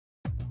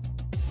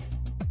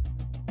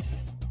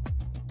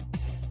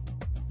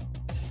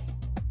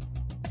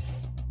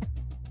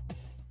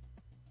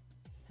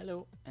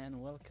Hello and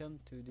welcome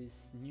to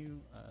this new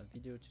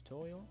video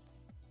tutorial.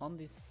 On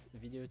this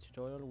video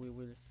tutorial we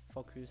will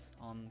focus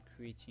on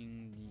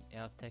creating the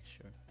air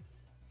texture.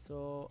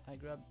 So I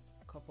grabbed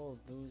a couple of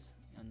those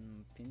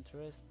on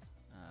Pinterest,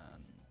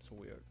 so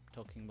we are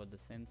talking about the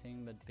same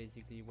thing, but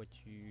basically what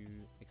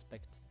you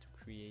expect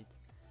to create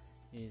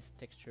is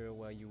texture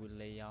where you will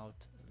lay out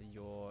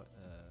your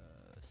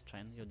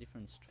strand, your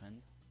different strand,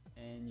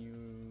 and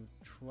you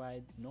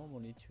tried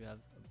normally to have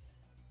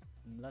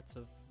lots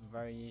of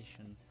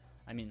variation.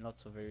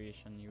 Lots of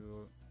variation.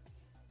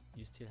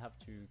 You still have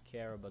to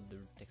care about the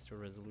texture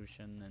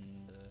resolution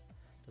and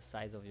the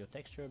size of your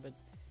texture, but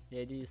the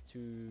idea is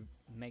to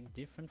make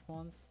different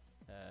ones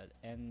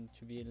and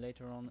to be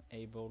later on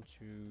able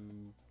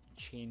to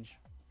change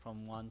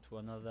from one to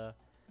another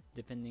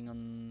depending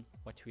on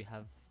what we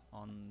have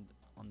on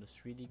the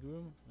 3D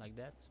groom, like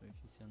that. So if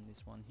you see on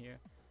this one here,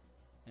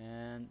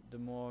 and the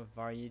more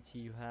variety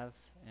you have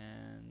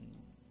and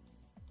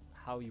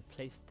how you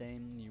place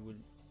them, you will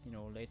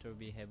later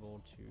be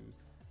able to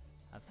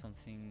have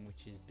something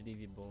which is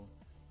believable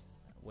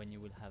when you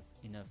will have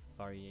enough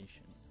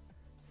variation.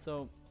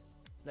 So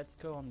let's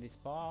go on this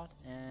part,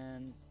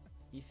 and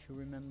if you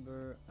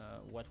remember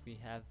what we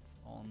have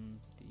on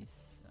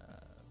this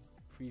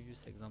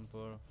previous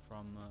example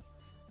from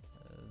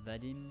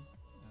Vadim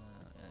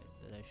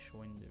that I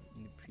showed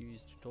in the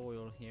previous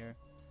tutorial here,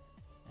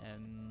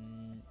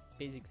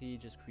 basically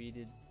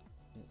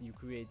you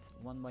create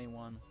one by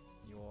one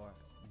your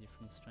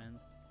different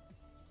strands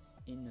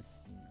in a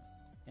scene,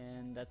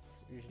 and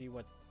that's usually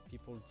what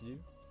people do.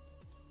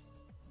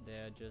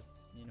 They're just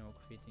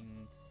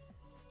creating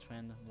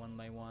strand one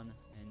by one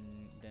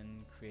and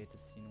then create a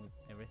scene with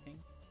everything.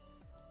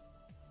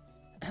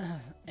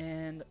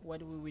 And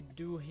what we would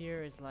do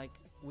here is, like,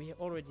 we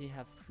already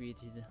have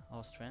created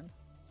our strand,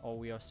 or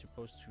we are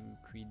supposed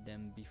to create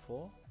them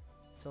before.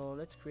 So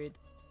let's create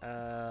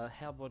a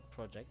hairboard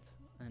project,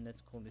 and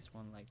let's call this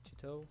one like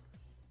tuto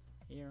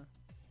here.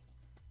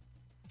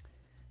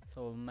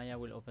 So Maya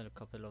will open a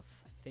couple of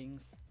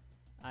things.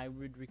 I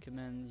would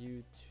recommend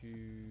you to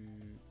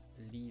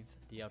leave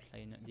the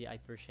outline, the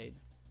hypershade,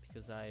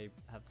 because I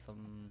have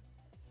some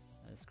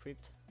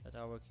script that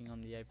are working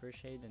on the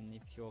hypershade, and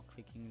if you're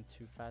clicking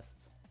too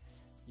fast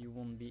you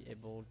won't be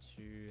able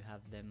to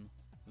have them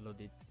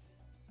loaded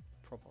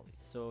properly.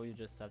 So you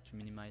just have to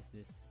minimize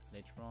this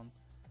later on,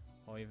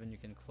 or even you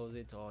can close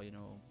it, or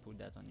put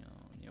that on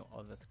your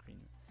other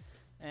screen.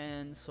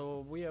 And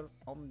so we are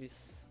on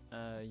this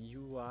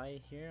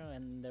UI here,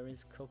 and there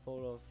is a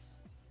couple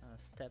of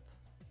step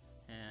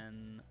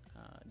and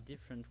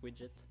different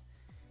widgets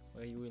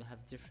where you will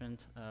have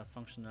different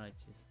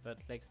functionalities, but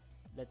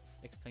let's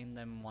explain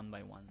them one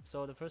by one.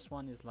 So the first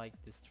one is like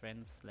the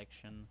strand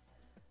selection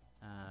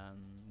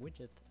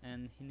widget,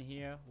 and in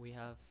here we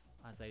have,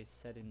 as I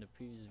said in the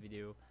previous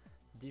video,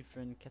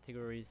 different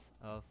categories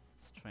of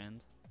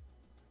strand.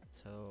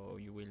 So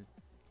you will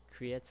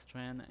create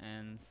strand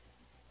and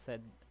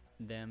set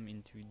them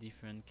into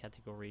different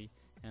category,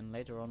 and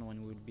later on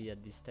when we'll be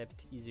at this step,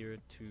 it's easier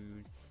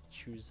to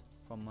choose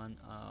from one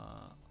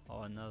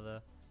or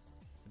another,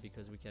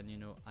 because we can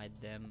hide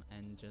them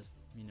and just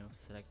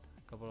select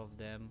a couple of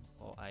them,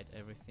 or hide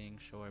everything,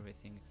 show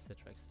everything,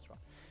 etc, etc.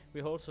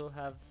 We also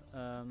have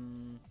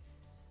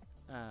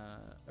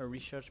a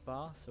research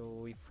bar,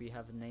 so if we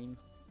have a name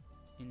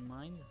in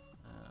mind,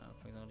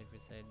 for example if we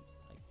said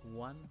like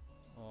 1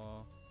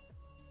 or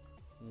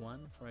 1,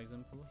 for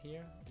example,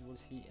 here you will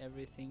see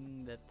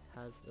everything that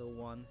has a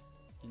 1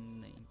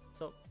 in name.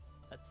 So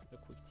that's a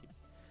quick tip.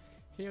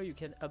 Here you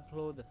can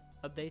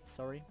update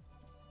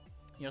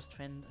your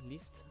strand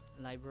list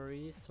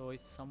library. So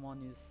if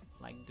someone is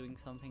like doing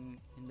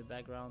something in the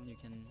background, you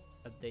can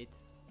update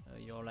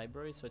your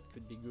library, so it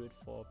could be good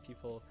for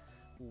people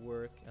who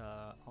work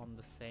on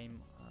the same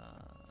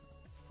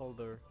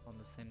folder, on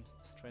the same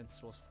strand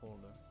source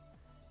folder.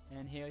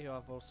 And here you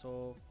have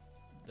also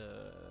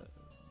the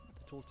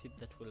tooltip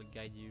that will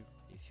guide you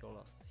if you're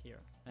lost here,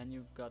 and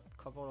you've got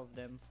a couple of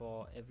them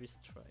for every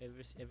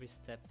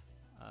step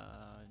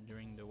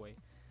during the way.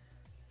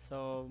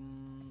 So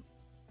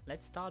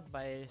let's start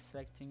by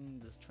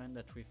selecting the strand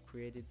that we've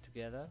created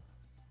together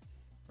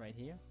right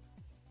here,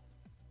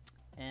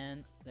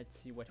 and let's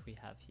see what we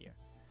have here.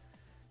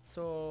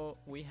 So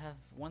we have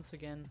once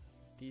again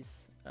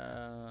this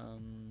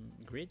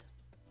grid,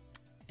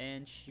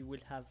 and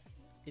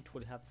it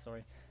will have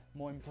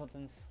more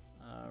importance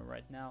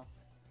right now,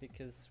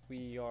 because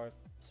we are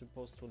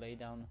supposed to lay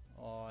down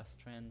our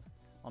strand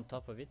on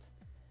top of it,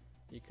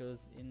 because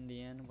in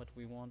the end what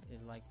we want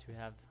is like to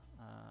have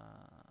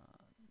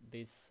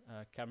this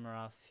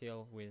camera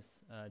filled with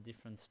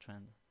different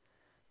strand.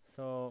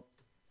 So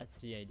that's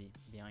the idea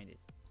behind it.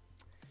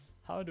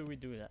 How do we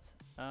do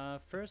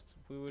that? First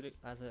we will,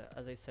 as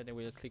I said, I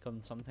will click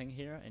on something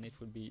here and it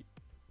will be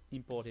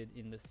imported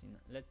in the scene.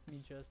 Let me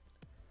just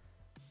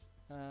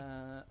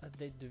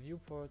update the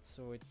viewport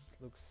so it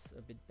looks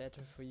a bit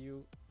better for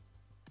you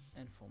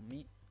and for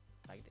me,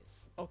 like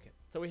this. Okay,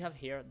 so we have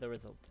here the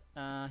result.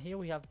 Here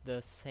we have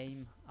the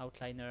same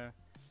outliner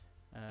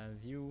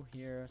view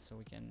here, so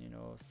we can, you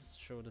know,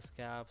 show the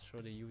scalp,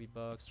 show the UV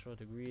box, show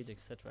the grid,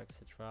 etc,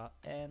 etc,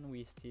 and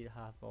we still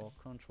have our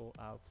control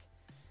alt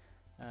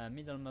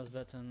middle mouse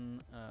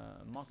button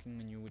marking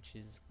menu, which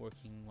is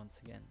working once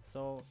again.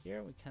 So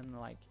here we can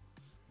like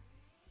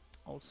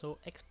also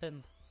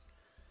expand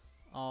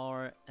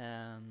our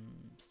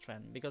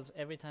strand, because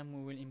every time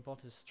we will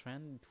import a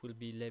strand it will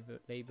be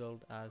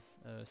labeled as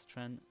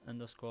strand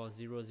underscore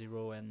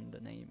 00 and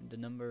the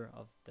number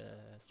of the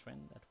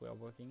strand that we are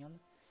working on.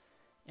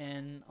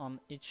 And on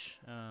each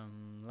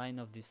line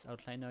of this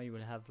outliner you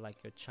will have like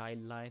a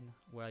child line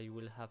where you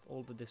will have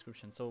all the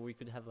description. So we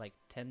could have like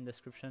 10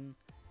 description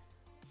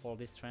for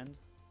this strand,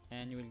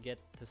 and you will get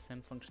the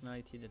same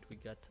functionality that we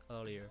got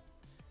earlier.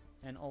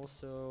 And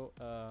also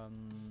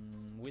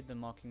with the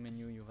marking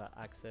menu you have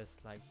access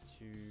like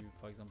to,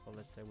 for example,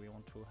 let's say we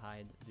want to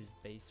hide this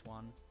base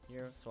one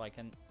here, so I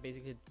can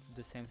basically do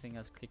the same thing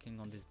as clicking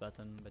on this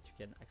button, but you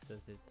can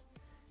access it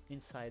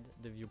inside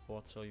the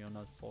viewport, so you're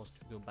not forced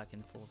to go back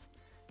and forth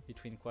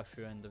between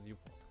Coiffure and the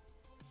viewport.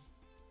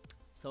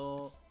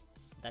 So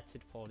that's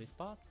it for this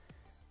part.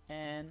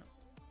 And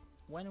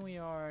when we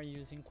are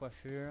using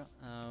Coiffure,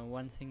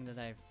 one thing that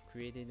I've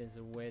created is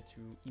a way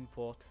to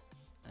import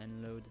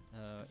and load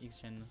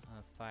Xgen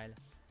file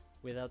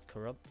without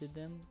corrupting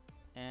them,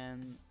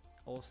 and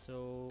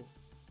also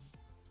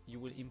you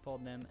will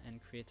import them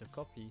and create a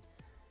copy,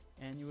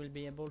 and you will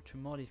be able to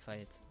modify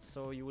it.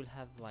 So you will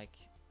have like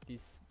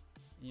this,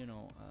 you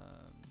know,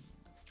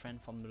 strand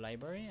from the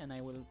library, and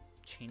I will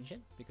change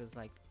it because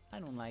like I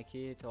don't like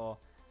it, or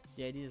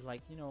the idea is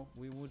like, you know,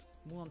 we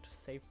want to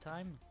save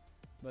time,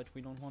 but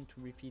we don't want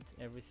to repeat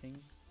everything.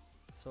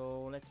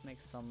 So let's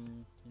make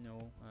some, you know,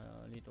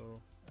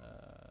 little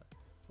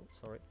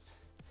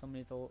some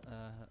little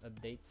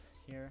updates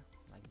here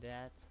like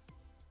that.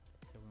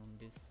 Let's say we want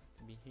this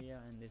to be here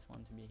and this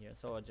one to be here.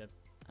 So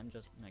I'm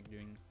just like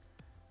doing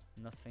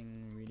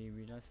nothing really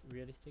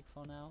realistic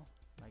for now,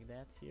 like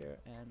that here,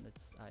 and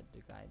let's hide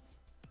the guides.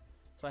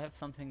 So I have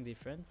something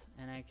different,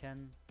 and I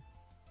can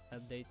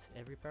update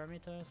every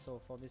parameter. So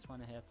for this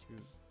one I have to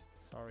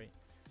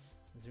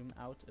zoom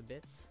out a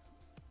bit,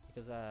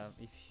 because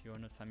if you're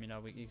not familiar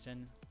with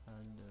Xgen,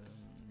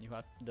 you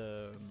have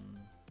the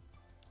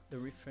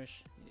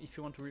refresh. If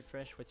you want to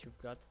refresh what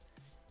you've got,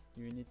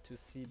 you need to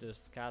see the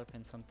scalp,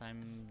 and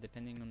sometimes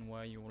depending on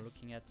where you're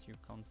looking at you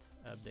can't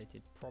update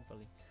it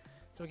properly.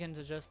 So we can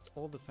adjust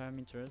all the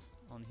parameters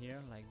on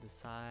here, like the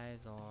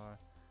size, or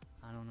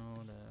I don't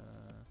know,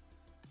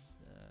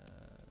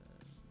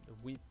 the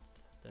width,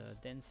 the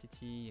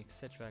density,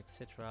 etc,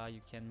 etc.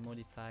 You can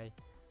modify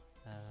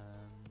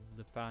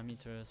the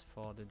parameters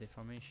for the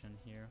deformation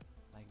here,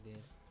 like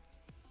this,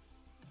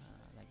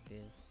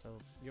 so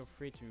you're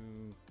free to,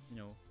 you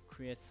know,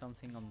 create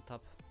something on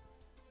top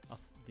of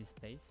this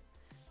base.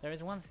 There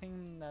is one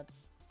thing that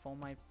for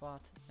my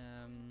part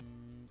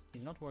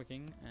is not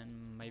working, and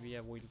maybe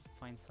I will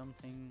find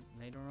something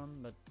later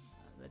on, but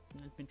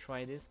let me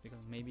try this,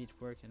 because maybe it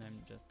works and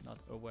I'm just not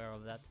aware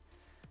of that.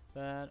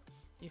 But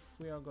if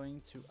we are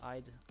going to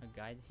hide a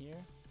guide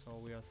here, so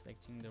we are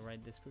selecting the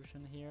right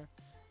description here,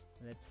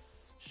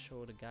 let's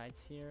show the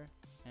guides here,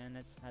 and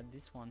let's add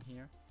this one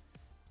here,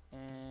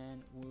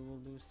 and we will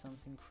do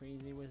something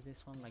crazy with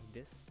this one like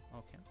this.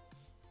 Okay.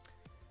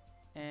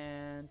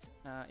 And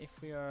if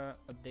we are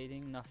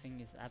updating, nothing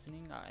is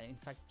happening. In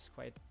fact, it's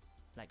quite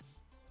like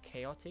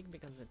chaotic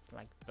because it's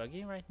like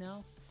buggy right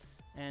now.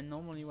 And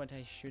normally what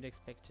I should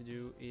expect to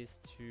do is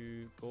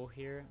to go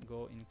here,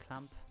 go in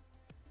clamp,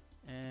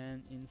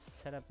 and in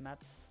setup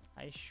maps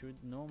I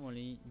should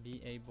normally be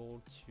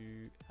able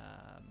to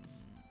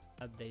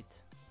update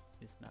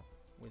this map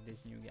with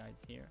this new guide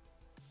here.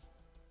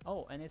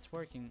 Oh, and it's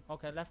working.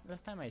 Okay,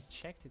 last time I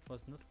checked it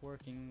was not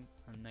working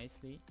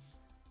nicely,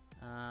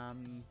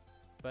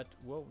 but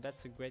whoa,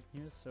 that's a great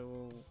news.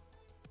 So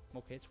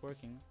okay, it's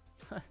working.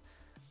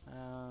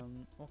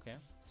 Okay,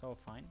 so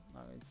fine,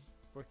 it's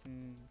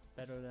working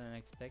better than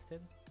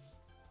expected.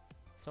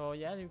 So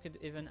yeah, you could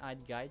even add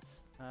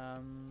guides,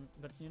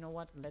 but you know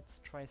what,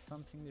 let's try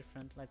something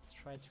different. Let's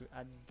try to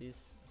add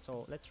this.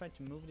 So let's try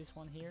to move this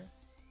one here,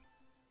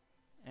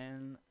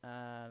 and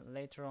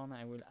later on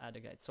I will add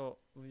a guide. So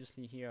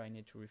obviously here I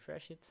need to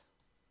refresh it.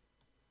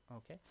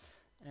 Okay,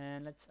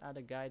 and let's add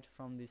a guide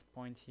from this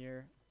point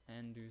here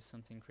and do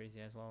something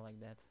crazy as well, like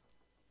that.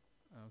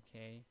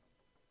 Okay,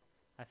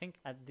 I think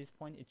at this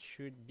point it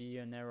should be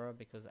an error,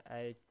 because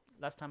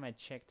last time I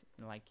checked,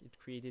 like, it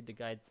created the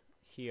guides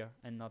here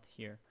and not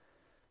here.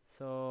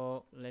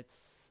 So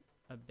let's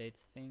update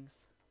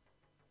things.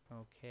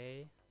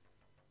 Okay,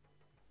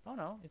 oh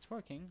no, it's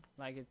working.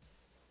 Like,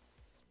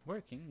 it's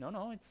working.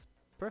 No, it's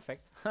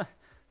perfect.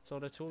 So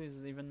the tool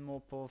is even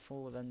more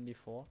powerful than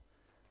before.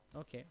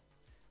 Okay,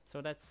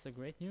 so that's a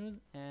great news.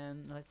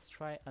 And let's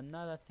try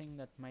another thing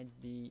that might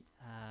be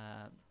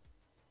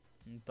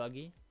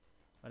buggy,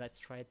 but let's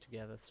try it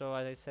together. So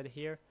as I said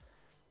here,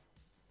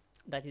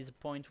 that is a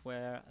point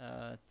where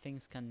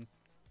things can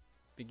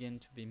begin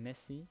to be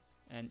messy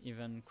and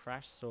even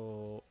crash.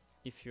 So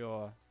if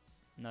you're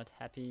not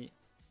happy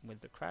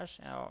with the crash,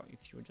 or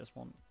if you just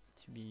want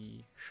to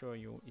be sure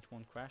it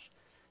won't crash,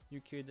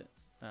 you could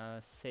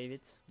save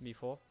it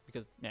before,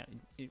 because yeah,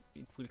 it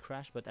will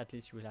crash, but at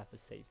least you will have a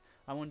save.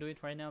 I won't do it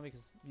right now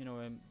because, you know,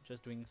 I'm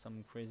just doing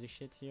some crazy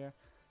shit here,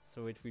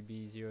 so it will be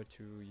easier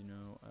to, you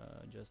know,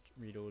 just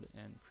reload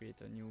and create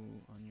a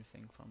new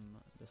thing from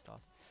the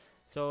start.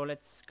 So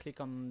let's click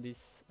on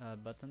this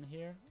button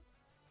here,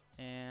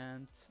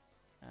 and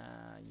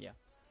yeah,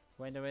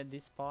 by the way,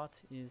 this part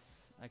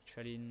is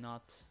actually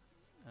not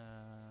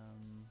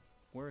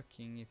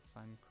working, if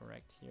I'm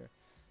correct here.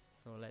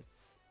 So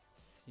let's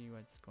see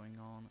what's going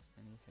on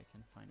and if I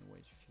can find a way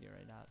to figure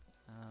it out.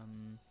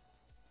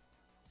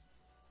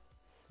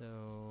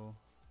 So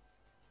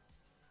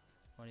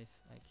what if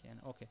I can,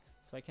 okay,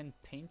 so I can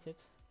paint it,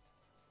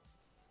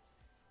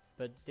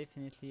 but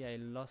definitely I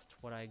lost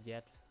what I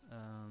get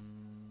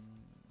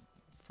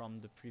from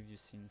the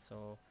previous scene.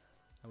 So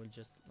I will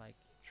just like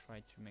try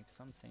to make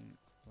something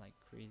like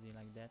crazy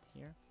like that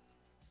here.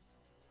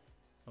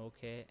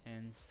 Okay,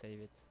 and save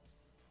it.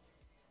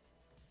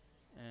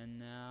 And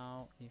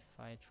now if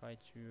I try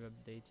to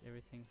update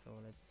everything, so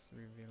let's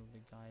reveal the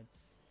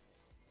guides.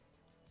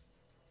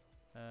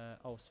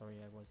 Oh, sorry,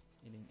 I was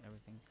eating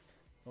everything.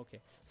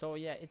 Okay, so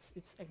yeah, it's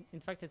in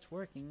fact it's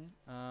working.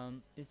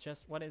 It's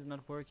just what is not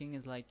working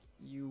is like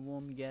you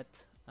won't get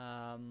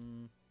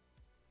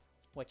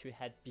what you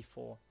had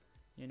before.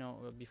 You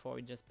know, before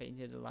we just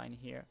painted a line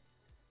here,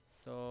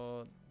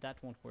 so that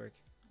won't work.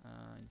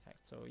 In fact,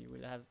 so you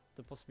will have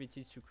the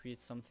possibility to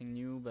create something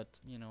new, but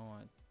you know,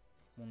 it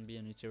won't be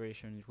an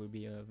iteration, it will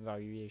be a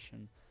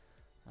variation.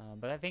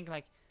 But I think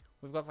like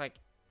we've got like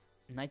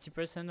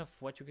 90% of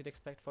what you could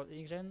expect for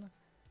Xgen,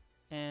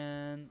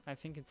 and I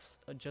think it's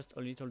just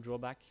a little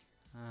drawback.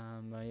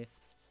 But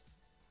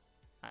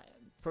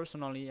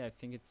personally, I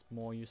think it's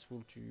more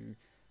useful to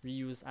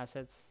reuse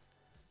assets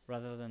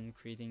rather than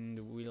creating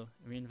the wheel,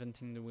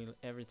 reinventing the wheel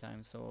every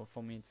time. So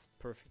for me, it's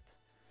perfect.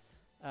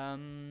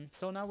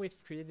 So now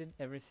we've created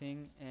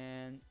everything,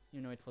 and you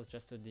know, it was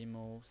just a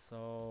demo.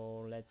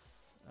 So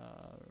let's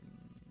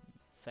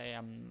say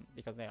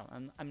because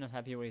I'm not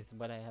happy with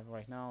what I have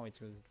right now. It's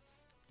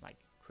like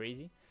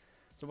crazy.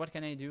 So what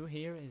can I do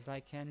here is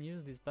I can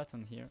use this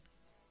button here,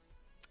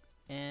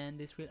 and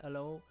this will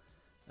allow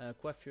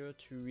Coiffure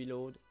to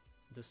reload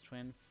the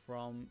strand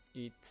from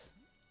its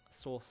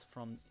source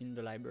from in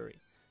the library.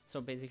 So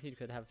basically you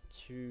could have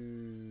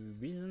two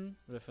reasons.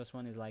 The first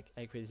one is like,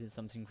 I created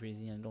something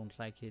crazy and don't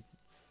like it,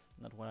 it's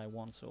not what I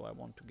want, so I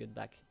want to get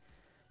back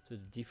to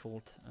the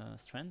default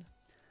strand.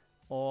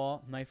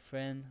 Or my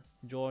friend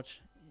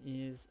George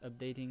is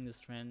updating the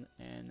strand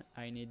and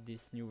I need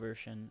this new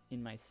version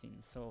in my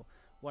scene. So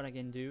what I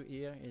can do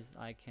here is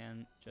I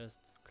can just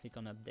click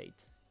on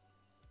update.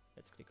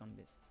 Let's click on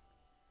this.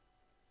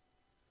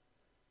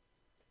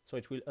 So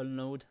it will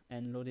unload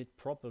and load it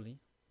properly.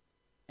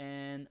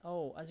 And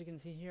oh, as you can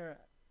see here,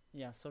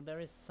 yeah, so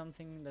there is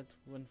something that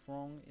went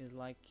wrong, is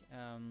like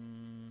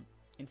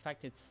in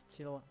fact it's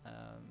still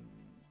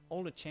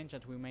all the change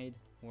that we made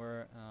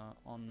were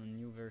on a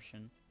new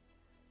version,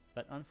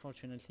 but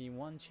unfortunately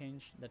one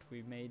change that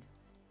we made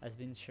has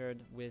been shared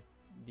with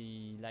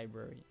the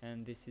library,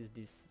 and this is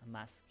this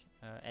mask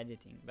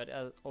editing.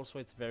 But also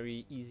it's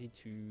very easy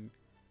to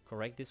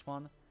correct this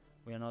one.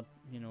 We are not,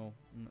 you know,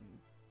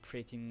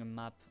 creating a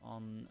map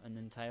on an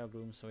entire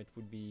room, so it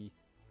would be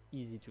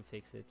easy to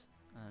fix it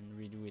and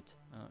redo it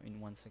in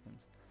 1 second.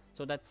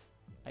 So that's,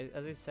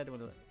 as I said,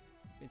 well,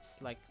 it's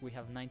like we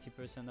have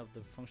 90% of the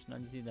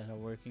functionality that are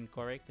working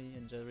correctly,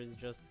 and there is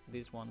just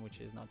this one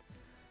which is not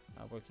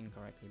working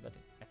correctly, but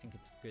I think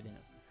it's good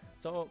enough.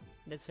 So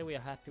let's say we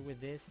are happy with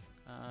this.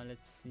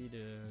 Let's see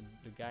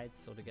the guides.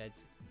 So the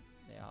guides,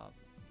 they are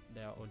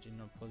their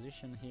original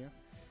position here,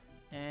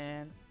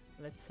 and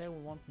let's say we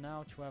want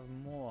now to have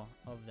more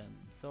of them.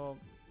 So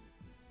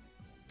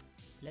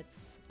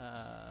let's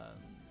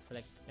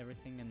select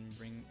everything and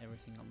bring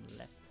everything on the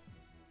left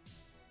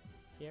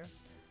here.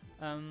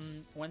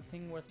 One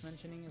thing worth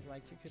mentioning is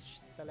like you could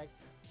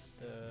select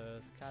the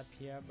scalp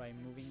here by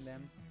moving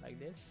them like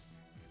this.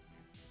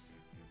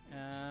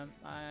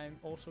 I'm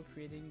also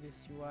creating this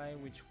UI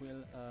which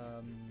will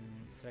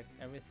select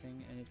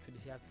everything, and it could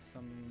have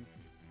some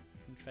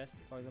interest.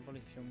 For example,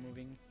 if you're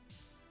moving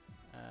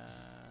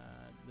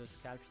the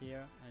scalp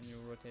here and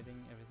you're rotating,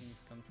 everything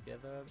is come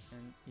together,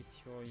 and if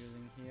you're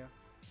using here,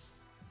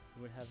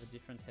 you will have a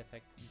different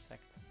effect, in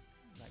fact,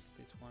 like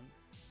this one.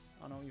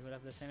 Oh no, you will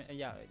have the same,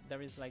 yeah,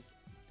 there is like,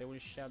 they will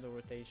share the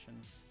rotation,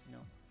 you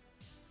know.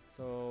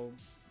 So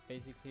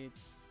basically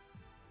it's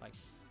like,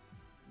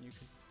 you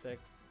could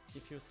select,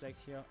 if you select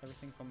here,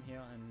 everything from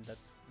here, and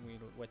that's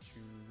what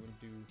you will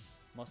do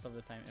most of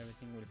the time,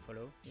 everything will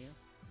follow here.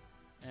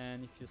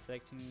 And if you're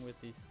selecting with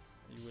this,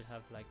 you will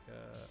have like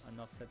an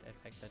offset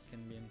effect that can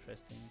be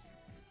interesting,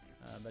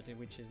 but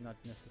which is not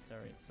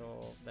necessary,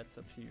 so that's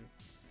up to you.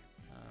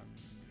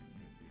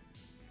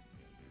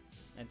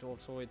 And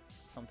also it's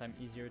sometimes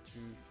easier to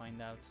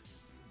find out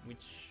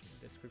which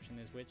description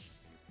is which,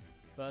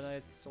 but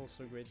it's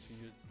also great to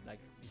use like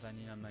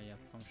vanilla Maya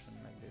function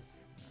like this.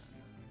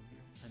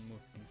 and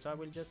move things. So I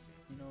will just,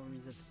 you know,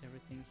 reset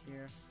everything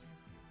here.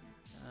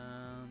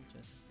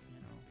 Just, you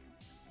know,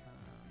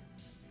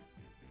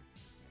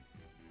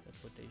 set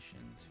rotation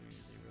to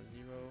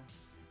 0, 0,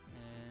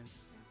 and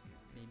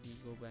maybe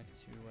go back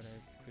to what I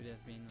could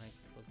have been, like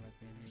it was like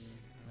maybe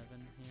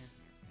 11 here.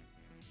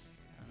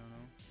 I don't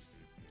know.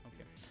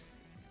 Okay.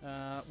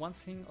 One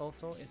thing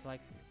also is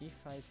like if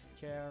I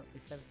scale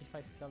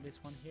this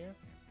one here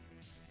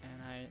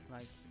and I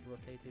like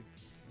rotate it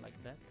like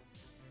that,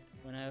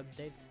 when I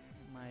update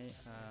my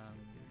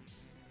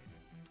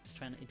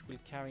strand, it will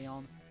carry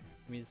on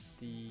with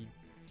the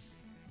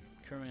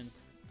current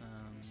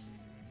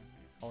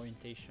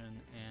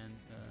orientation and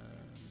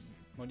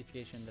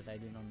modification that I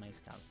did on my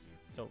scalp.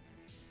 So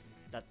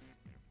that's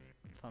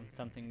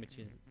something which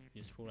is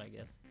useful, I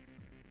guess.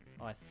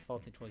 Oh, I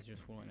thought it was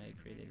useful when I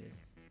created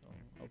this, so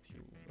hope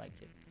you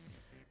like it.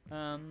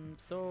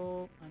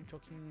 So I'm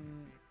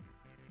talking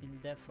in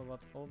depth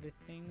about all the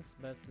things,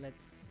 but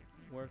let's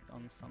work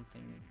on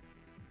something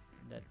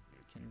that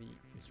can be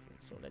useful.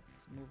 So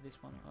let's move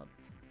this one up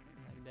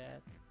like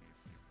that.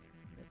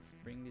 Let's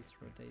bring this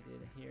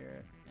rotated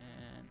here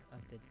and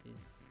update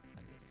this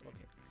like this.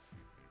 Okay.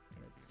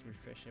 Let's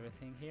refresh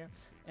everything here,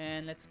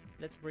 and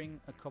let's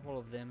bring a couple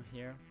of them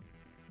here.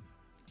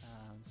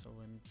 So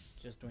I'm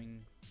just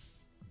trying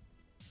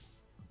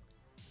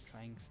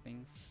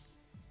things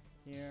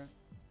here.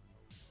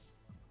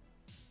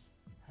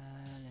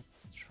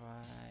 Let's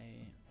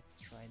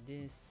try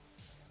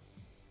this.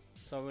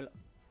 So I will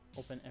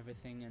open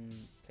everything and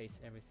place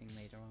everything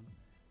later on.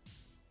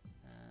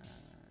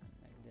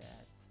 Like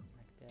that,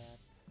 like that.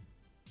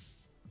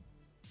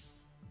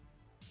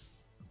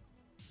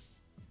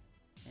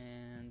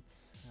 And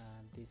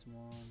these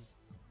ones,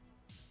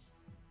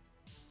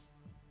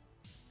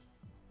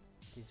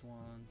 and this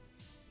one.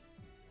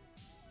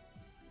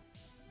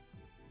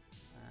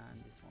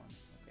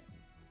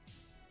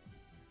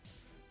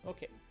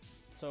 Okay,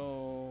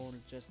 so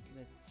just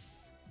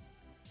let's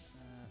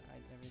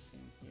hide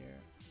everything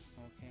here.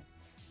 Okay.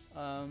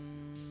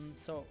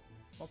 So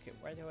okay,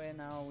 right away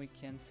now we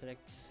can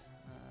select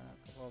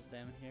a couple of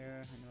them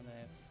here. I know that I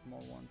have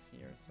small ones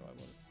here, so I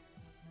will.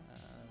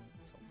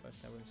 So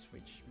first I will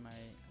switch my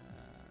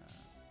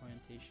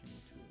orientation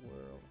to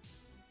world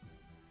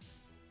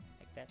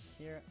like that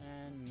here,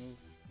 and move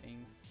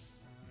things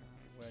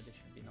where they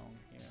should belong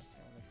here. So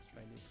let's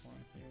try this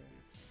one here.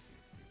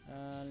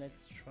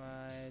 Let's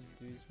try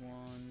this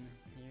one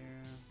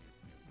here.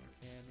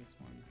 Okay, this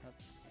one up.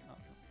 Oh,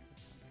 this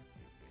one.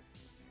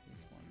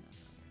 This one.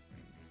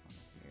 Bring this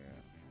one here.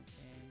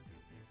 Okay.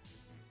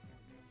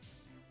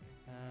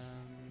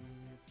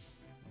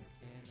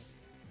 Okay.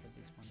 Let's set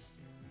this one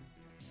here.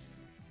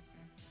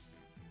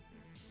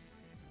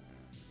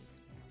 This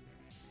one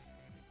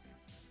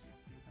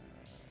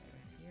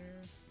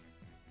here.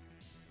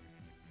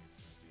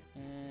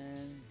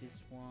 And this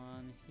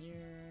one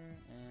here.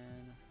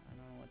 And I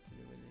don't know what to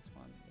do with this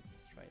one. Let's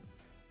try it.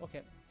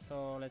 Okay,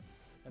 so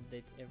let's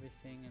update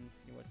everything and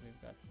see what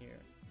we've got here.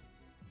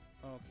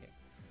 Okay,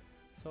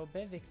 so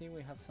basically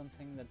we have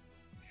something that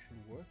should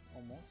work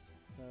almost.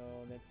 So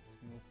let's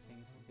move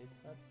things a bit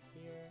up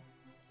here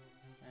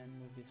and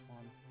move this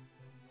one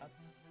up.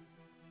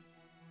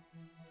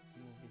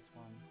 Move this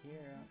one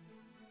here.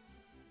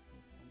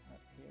 This one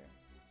up here.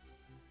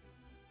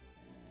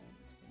 And as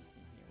you can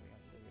see here we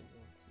have the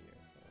result here.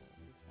 So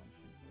this one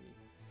should be,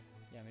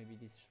 yeah, maybe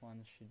this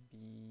one should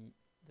be,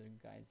 the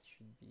guides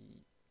should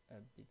be a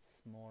bit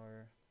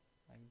smaller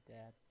like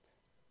that,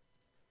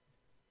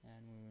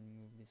 and we will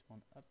move this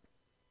one up,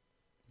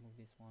 move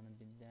this one a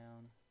bit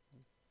down,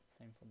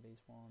 same for this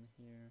one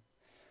here,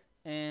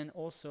 and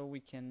also we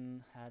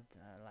can add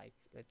like,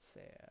 let's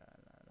say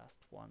last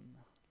one,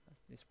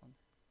 this one.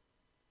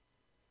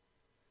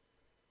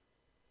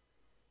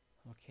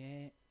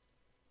 Okay,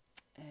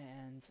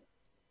 and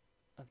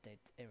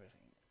update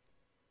everything.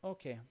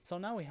 Okay, so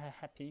now we are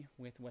happy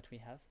with what we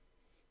have,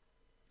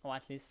 or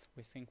at least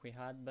we think we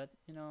had, but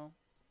you know,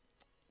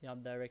 the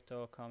art director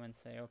will come and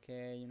say,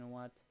 okay, you know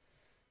what,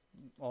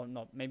 or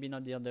not, maybe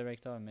not the art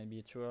director,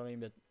 maybe too early,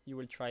 but you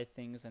will try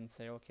things and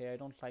say, okay, I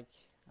don't like,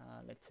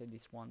 let's say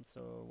this one,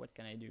 so what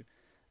can I do?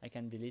 I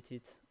can delete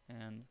it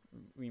and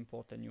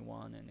re-import a new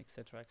one, and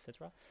etc,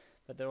 etc.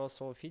 But there's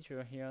also a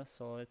feature here,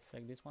 so let's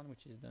select this one,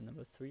 which is the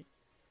number 3,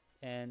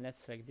 and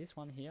let's select this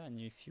one here, and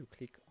if you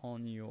click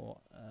on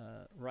your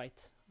right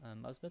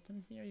mouse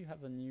button here, you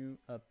have a new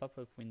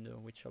pop-up window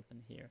which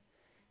open here.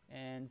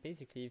 And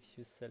basically if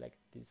you select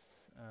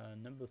this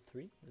number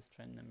 3, the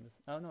strand number,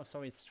 oh no,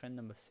 sorry, it's strand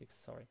number 6,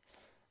 sorry,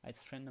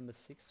 it's strand number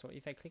 6. So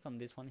if I click on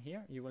this one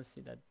here, you will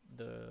see that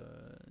the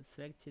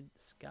selected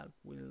scalp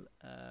will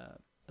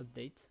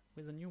update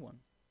with a new one.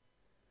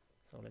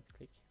 So let's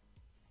click,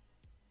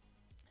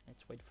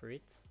 let's wait for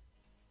it,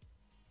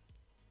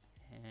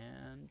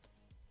 and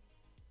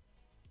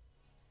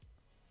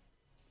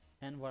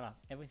voila,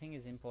 everything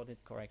is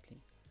imported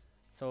correctly.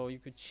 So you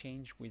could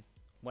change with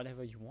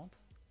whatever you want,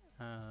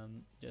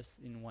 just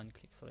in one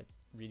click. So let's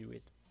redo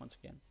it once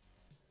again.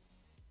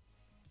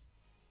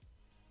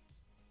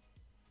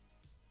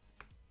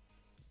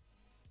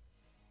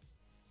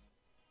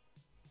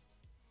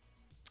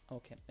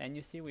 Okay, and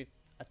you see with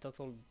a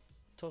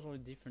totally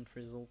different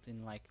result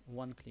in like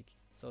one click.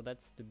 So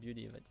that's the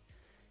beauty of it.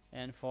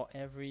 And for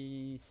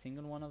every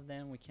single one of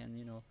them we can,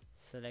 you know,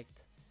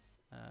 select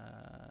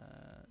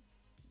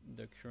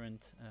the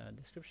current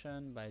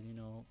description by, you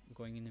know,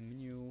 going in the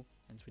menu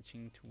and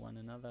switching to one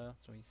another.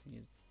 So you see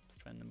it's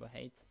strand number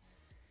 8,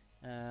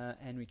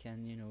 and we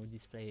can, you know,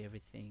 display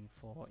everything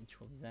for each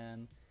of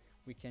them.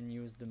 We can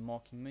use the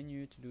marking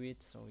menu to do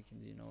it, so we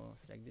can, you know,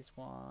 select this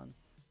one,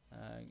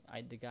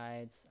 add the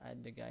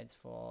guides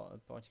for a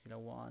particular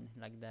one,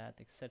 like that,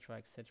 etc,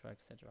 etc,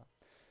 etc.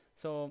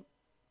 So,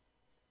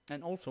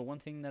 and also one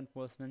thing that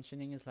worth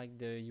mentioning is like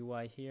the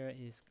UI here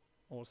is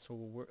also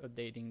we're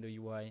updating the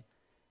UI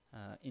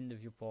in the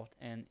viewport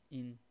and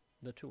in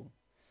the tool.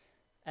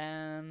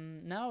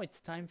 And now it's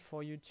time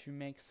for you to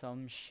make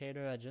some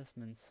shader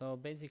adjustments. So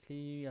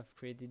basically I've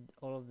created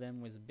all of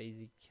them with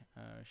basic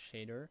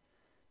shader,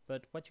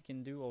 but what you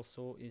can do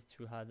also is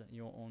to add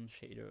your own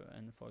shader.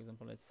 And for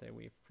example, let's say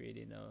we've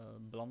created a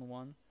blonde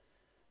one,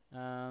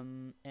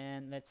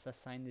 and let's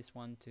assign this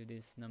one to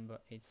this number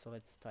 8. So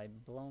let's type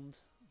blonde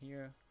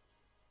here,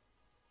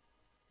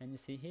 and you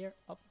see here,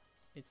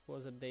 it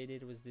was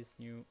updated with this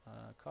new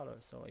color.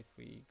 So if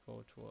we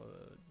go to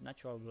a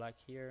natural black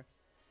here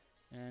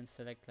and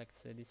select, like,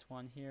 say, this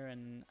one here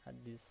and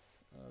add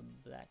this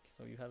black,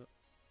 so you have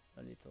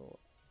a little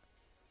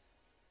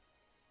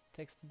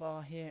text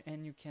bar here,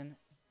 and you can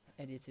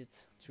edit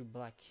it to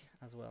black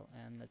as well.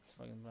 And let's,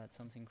 for example, add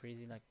something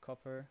crazy like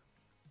copper.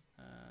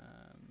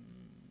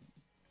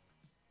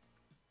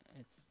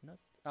 It's not,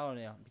 oh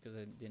yeah, because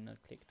I did not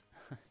click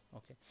it.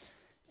 Okay,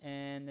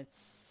 and let's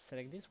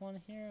select this one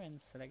here and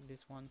select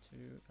this one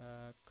to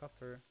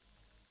copper.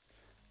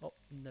 Oh,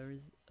 there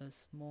is a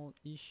small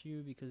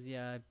issue because,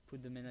 yeah, I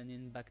put the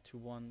melanin back to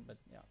 1, but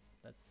yeah,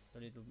 that's a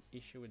little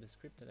issue with the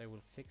script that I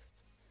will fix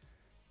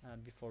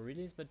before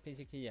release. But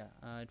basically, yeah,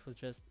 it was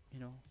just, you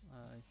know,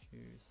 if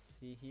you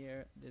see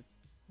here, that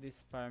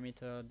this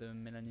parameter, the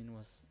melanin,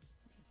 was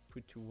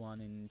put to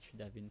 1 and it should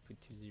have been put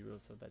to 0,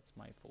 so that's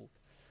my fault,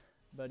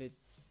 but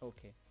it's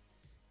okay.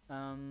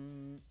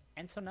 And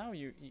so now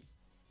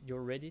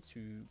you're ready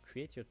to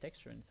create your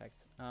texture. In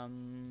fact,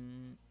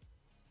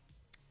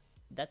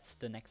 that's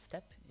the next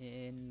step,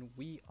 and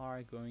we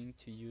are going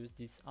to use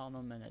this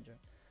Arnold manager.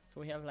 So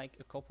we have like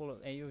a couple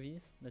of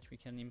AOVs that we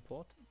can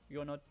import.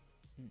 You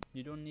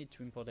don't need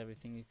to import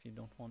everything if you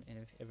don't want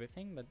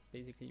everything, but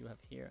basically you have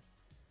here,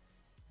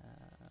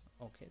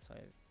 okay, so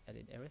I've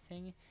added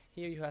everything.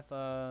 Here you have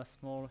a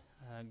small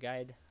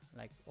guide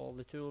like all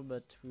the tool,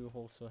 but we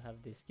also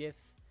have this GIF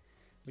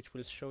which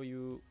will show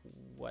you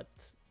what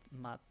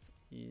map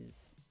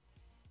is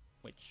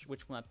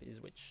which map is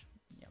which.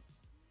 Yeah,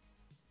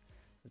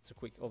 that's a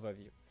quick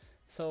overview.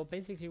 So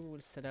basically we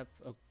will set up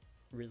a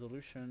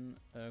resolution,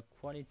 a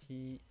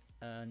quality,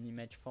 an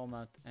image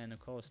format, and a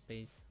color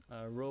space.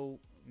 Raw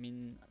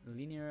mean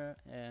linear,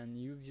 and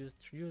use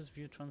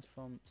view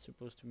transform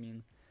supposed to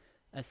mean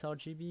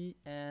sRGB,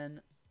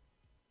 and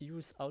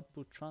use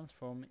output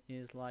transform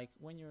is like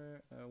when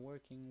you're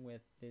working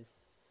with this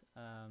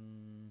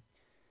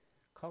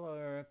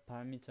color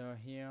parameter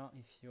here.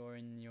 If you're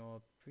in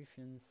your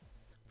preference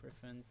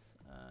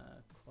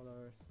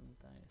color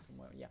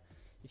somewhere, yeah,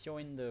 if you're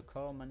in the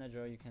color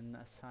manager, you can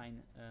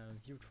assign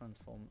view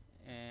transform,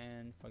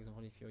 and for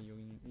example, if you're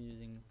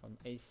using from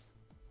ACE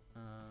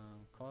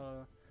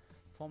color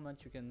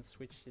format, you can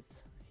switch it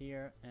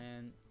here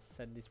and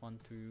set this one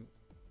to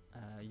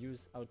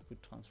use output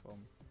transform.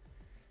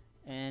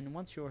 And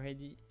once you're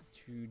ready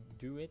to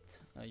do it,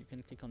 you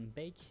can click on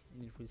bake,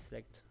 and it will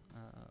select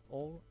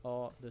all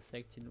or the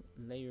selected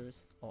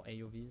layers or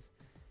AOVs,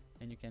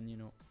 and you can, you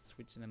know,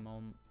 switch them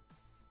on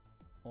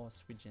or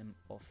switch them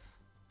off.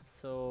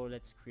 So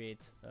let's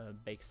create a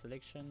bake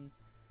selection.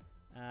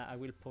 I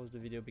will pause the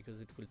video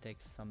because it will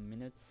take some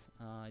minutes.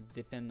 It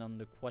depends on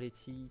the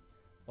quality,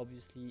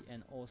 obviously,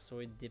 and also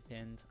it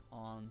depends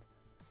on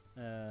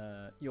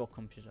your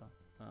computer.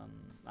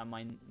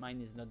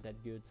 Mine is not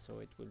that good, so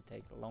it will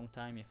take a long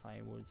time if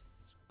I was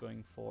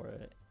going for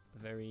a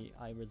very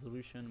high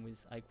resolution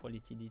with high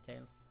quality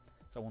detail,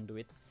 so I won't do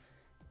it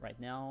right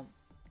now.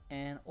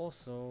 And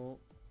also,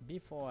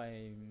 before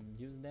I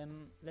use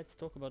them, let's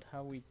talk about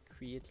how we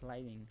create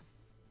lighting.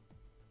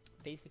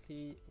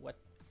 Basically, what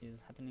is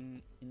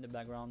happening in the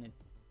background,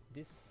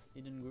 this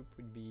hidden group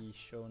would be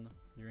shown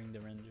during the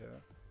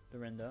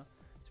render.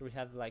 So we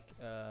have like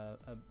a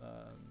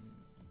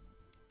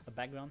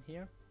background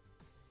here,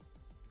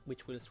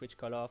 which will switch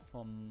color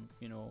from,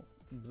 you know,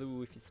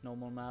 blue if it's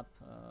normal map,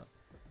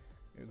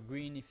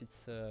 green if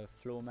it's a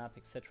flow map,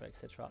 etc,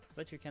 etc.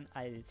 But you can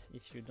hide it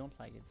if you don't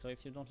like it. So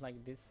if you don't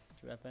like this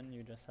to happen,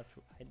 you just have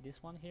to hide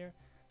this one here.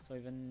 So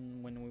even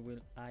when we will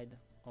hide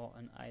or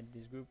unhide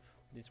this group,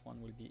 this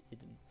one will be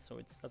hidden. So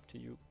it's up to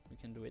you. You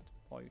can do it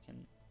or you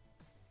can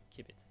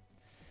keep it.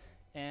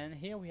 And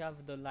here we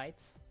have the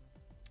lights,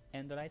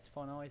 and the lights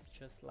for now is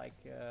just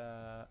like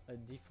a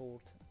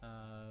default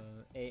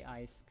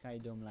AI sky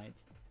dome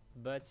light,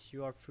 but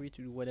you are free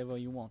to do whatever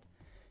you want.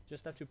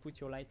 Just have to put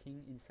your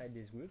lighting inside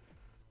this group,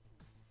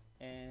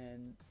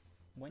 and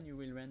when you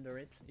will render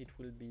it, it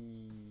will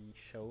be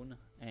shown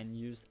and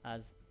used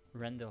as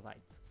render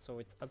light. So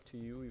it's up to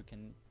you. You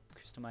can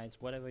customize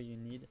whatever you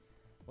need,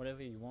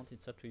 whatever you want.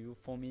 It's up to you.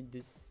 For me,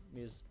 this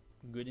is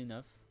good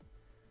enough.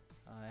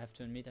 I have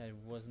to admit I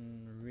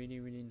wasn't really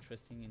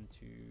interested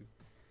into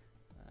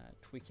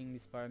tweaking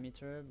this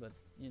parameter, but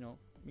you know,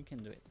 we can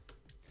do it.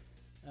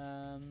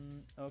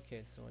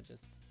 Okay, so I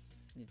just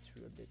need to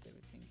update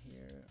everything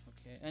here.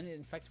 Okay, and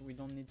in fact we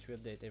don't need to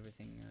update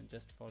everything,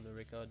 just for the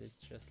record.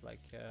 It's just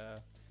like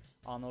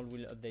Arnold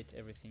will update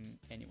everything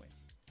anyway.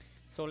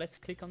 So let's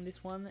click on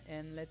this one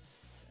and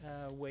let's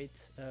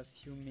wait a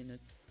few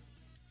minutes.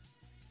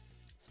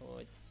 So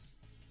it's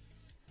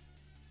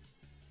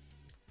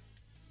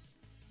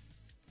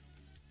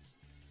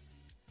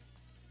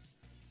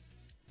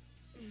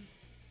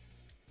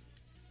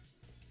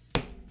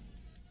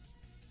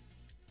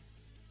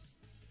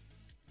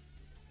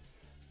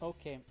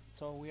okay,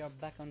 so we are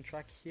back on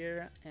track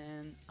here,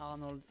 and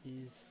Arnold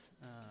is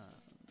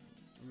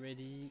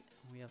ready.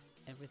 We have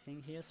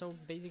everything here. So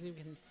basically we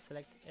can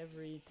select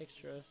every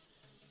texture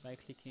by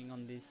clicking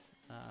on this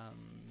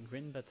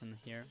green button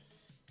here,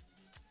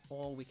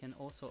 or we can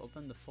also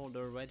open the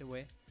folder right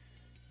away,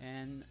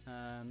 and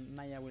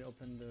Maya will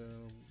open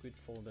the good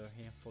folder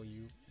here for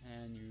you,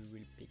 and you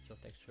will pick your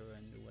texture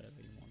and do whatever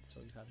you want.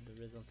 So you have the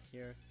result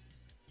here,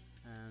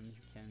 and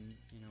you can,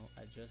 you know,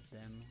 adjust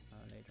them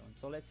later on.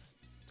 So let's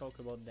talk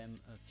about them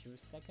a few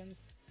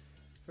seconds.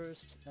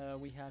 First,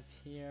 we have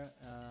here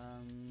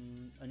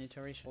an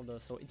iteration folder.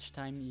 So each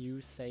time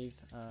you save,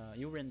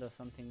 you render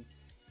something,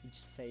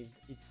 it's saved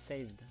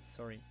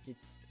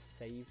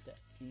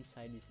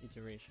inside this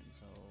iteration.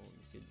 So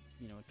you could,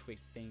 you know, tweak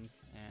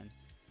things and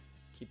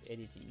keep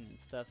editing and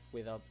stuff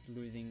without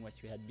losing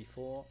what you had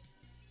before.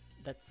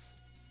 That's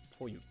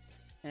for you.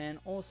 And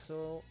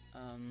also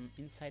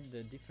inside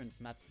the different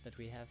maps that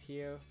we have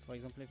here, for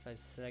example, if I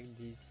select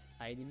these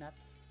ID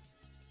maps,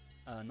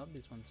 not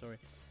this one, sorry,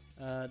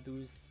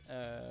 those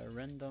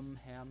random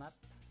hair map,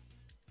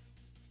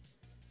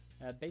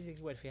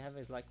 basically what we have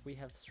is like we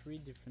have 3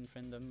 different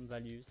random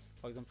values.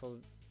 For example,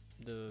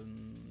 the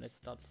let's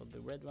start for the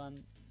red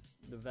one.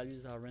 The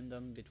values are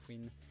random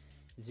between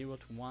 0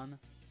 to 1.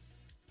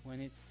 When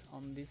it's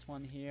on this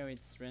one here,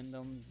 it's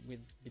random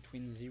with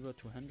between 0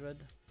 to 100.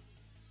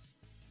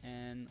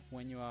 And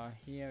when you are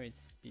here,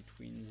 it's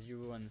between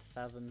 0 and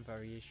 1000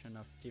 variation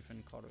of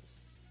different colors.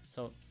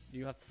 So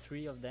you have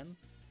 3 of them,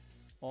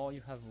 or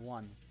you have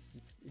 1.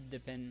 It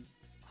depends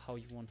how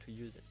you want to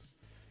use it.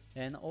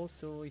 And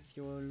also, if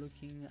you're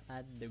looking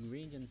at the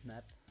gradient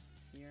map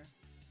here,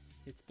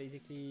 it's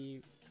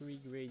basically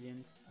 3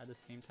 gradients at the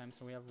same time.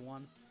 So we have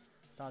one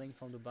starting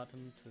from the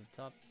bottom to the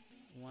top,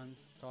 one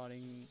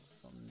starting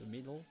from the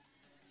middle,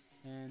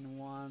 and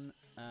one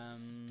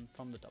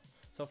from the top.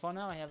 So for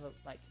now I have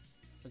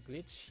a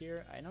glitch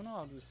here. I don't know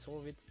how to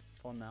solve it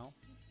for now.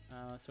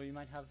 So you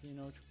might have, you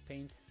know, to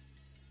paint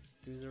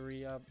this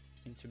area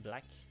into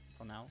black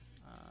for now.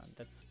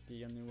 That's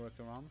the only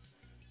workaround.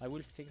 I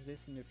will fix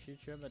this in the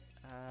future, but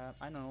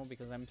I don't know,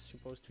 because I'm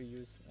supposed to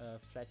use a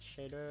flat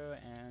shader,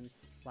 and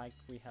it's like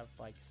we have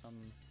like some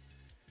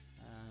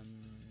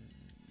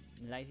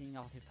lighting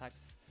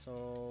artifacts.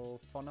 So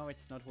for now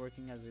it's not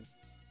working as it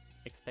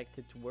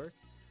expected to work,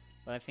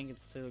 but I think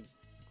it's still a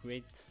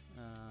great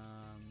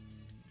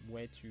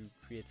way to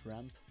create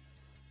ramp.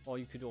 Or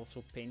you could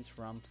also paint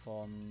ramp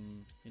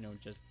from, you know,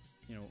 just,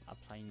 you know,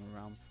 applying a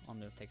ramp on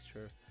the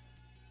texture.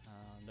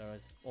 There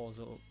is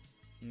also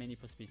many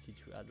possibilities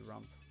to add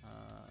ramp,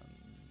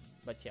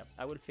 but yeah,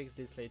 I will fix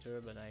this later,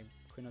 but I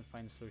could not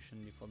find a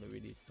solution before the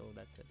release, so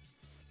that's it.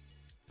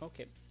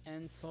 Okay,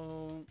 and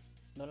so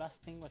the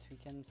last thing what we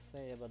can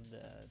say about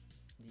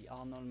the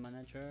Arnold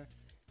manager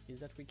is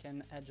that we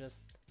can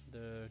adjust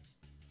the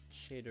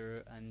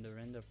shader and the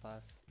render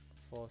path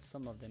for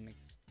some of them,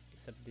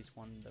 except this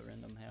one, the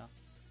random hair.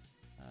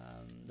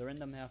 The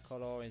random hair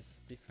color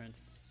is different.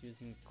 It's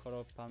using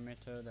color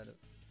parameter that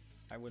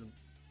I will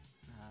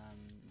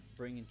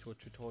bring into a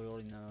tutorial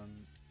in a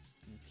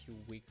few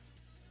weeks.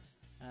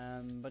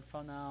 But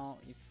for now,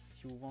 if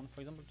you want,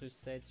 for example, to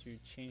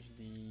change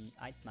the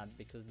height map,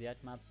 because the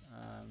height map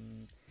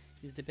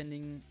is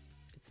depending,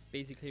 it's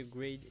basically a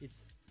grade.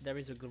 There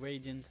is a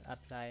gradient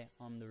apply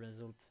on the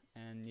result,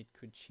 and it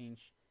could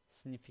change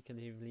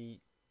significantly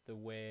the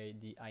way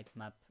the height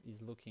map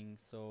is looking.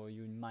 So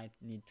you might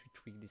need to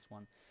tweak this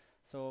one.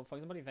 So for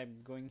example, if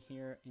I'm going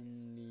here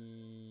in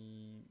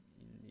the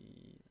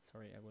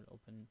sorry, I will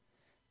open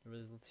the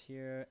result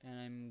here, and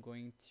I'm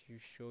going to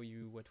show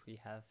you what we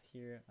have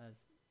here as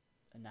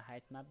a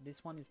height map.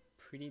 This one is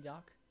pretty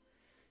dark,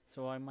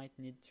 so I might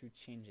need to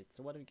change it.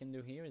 So what we can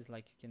do here is,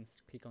 like, you can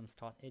click on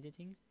start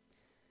editing.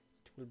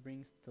 It will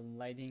bring the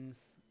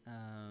lightings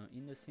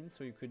in the scene,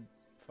 so you could,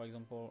 for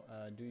example,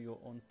 do your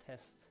own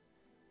test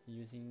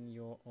using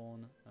your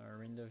own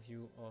render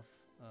view of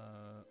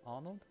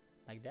Arnold,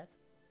 like that,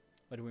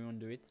 but we won't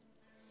do it.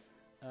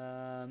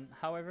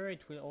 However,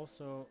 it will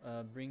also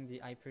bring the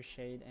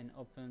hypershade and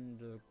open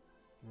the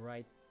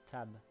right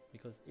tab,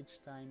 because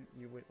each time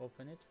you will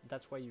open it,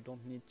 that's why you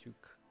don't need to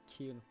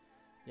kill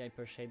the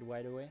hypershade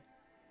right away,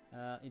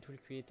 it will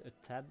create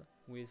a tab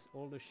with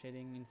all the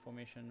shading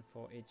information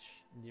for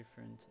each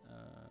different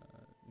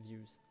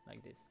views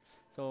like this.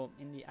 So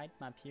in the height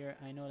map here,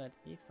 I know that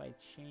if I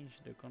change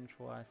the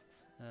contrast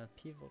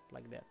pivot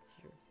like that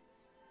here,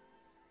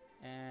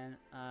 and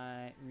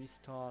I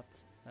restart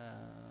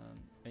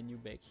a new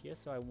bake here,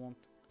 so I won't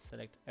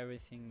select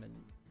everything but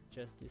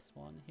just this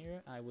one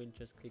here, I will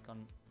just click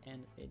on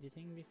end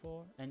editing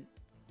before, and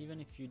even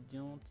if you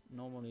don't,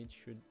 normally it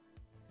should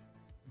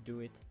do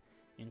it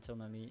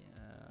internally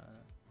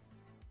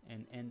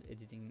and end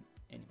editing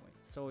anyway.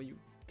 So you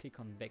click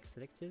on bake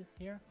selected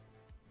here.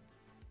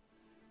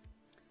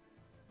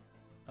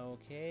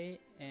 Okay,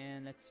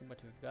 and let's see what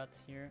we've got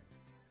here.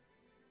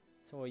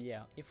 So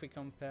yeah, if we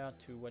compare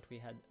to what we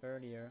had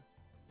earlier,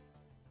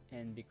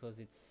 and because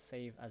it's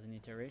saved as an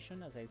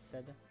iteration, as I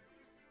said,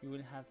 you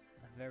will have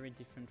a very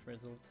different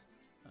result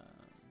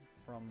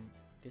from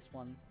this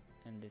one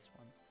and this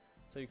one.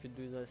 So you could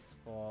do this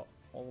for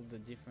all the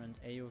different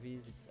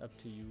AOVs, it's up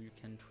to you, you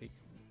can tweak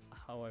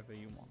however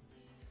you want.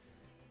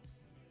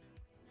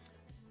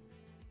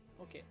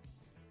 Okay,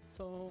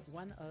 so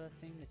one other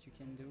thing that you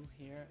can do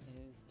here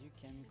is you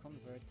can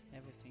convert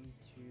everything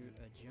to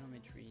a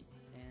geometry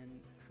and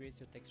create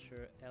your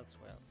texture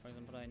elsewhere. For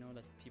example, I know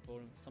that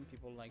some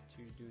people like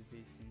to do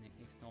this in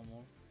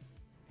Xnormal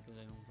because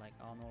they don't like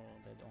Arnold or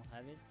they don't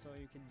have it, so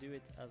you can do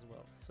it as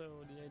well.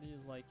 So the idea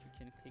is like you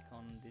can click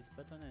on this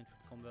button and it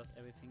will convert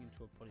everything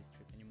into a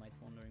polystrip, and you might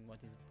be wondering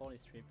what is a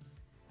polystrip.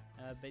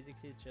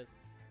 Basically it's just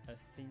a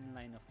thin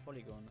line of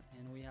polygon,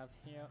 and we have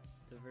here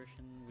the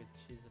version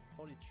which is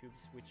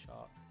polytubes, which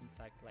are in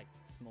fact like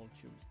small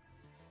tubes,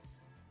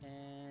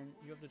 and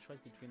you have the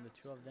choice between the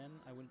two of them.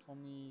 I will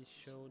only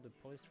show the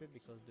polystrip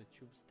because the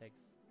tubes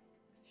takes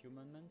a few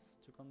moments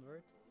to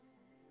convert.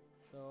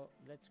 So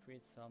let's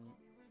create some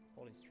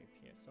polystrip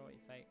here. So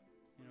if I,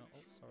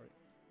 oh sorry,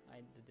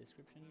 hide the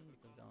description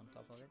because they're on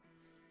top of it,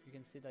 you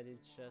can see that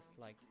it's just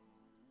like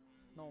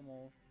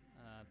normal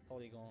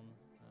polygon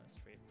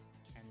strip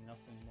and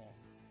nothing more.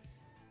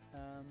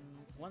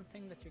 One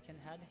thing that you can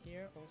add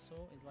here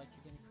also is like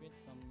you can create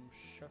some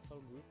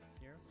shuffle group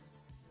here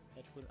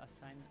that will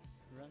assign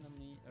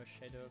randomly a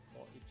shader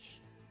for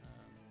each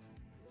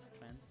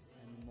strand,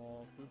 and the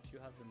more groups you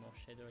have, the more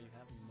shader you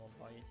have, the more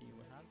variety you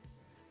will have.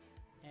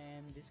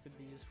 And this could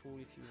be useful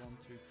if you want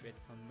to create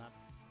some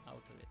maps out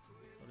of it.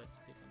 So let's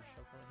click on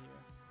shuffle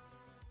here,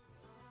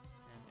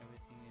 and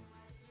everything is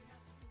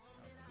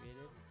now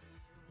created.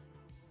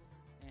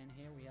 And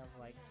here we have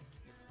like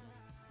you see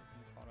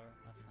different color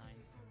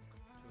assigned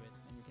to it,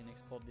 and you can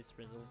export this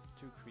result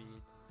to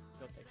create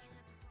your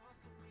texture.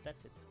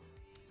 That's it.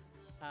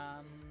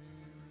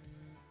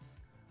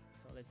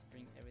 So let's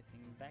bring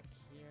everything back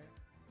here.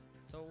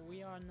 So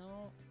we are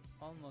now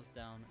almost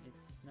done.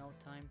 It's now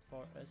time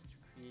for us to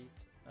create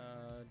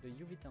the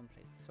UV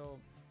templates. So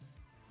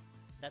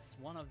that's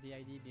one of the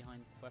idea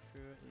behind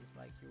Coiffure, is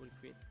like you will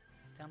create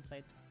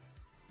template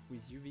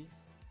with UVs,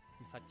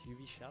 in fact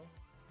UV shell,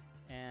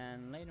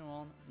 and later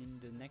on in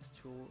the next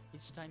tool,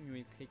 each time you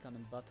will click on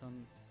a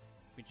button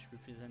which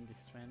represent this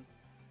strand,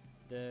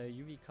 the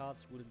UV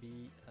cards will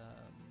be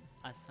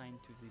assigned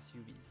to this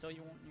UV. So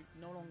you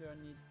no longer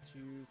need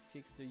to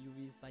fix the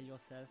UVs by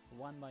yourself,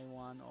 one by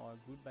one or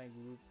group by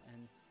group.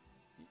 And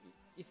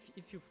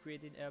if you've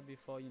created hair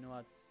before, you know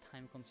how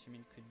time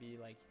consuming it could be.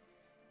 Like,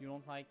 you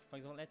don't like, for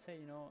example, let's say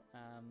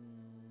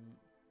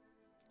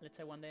let's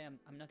say one day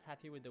I'm not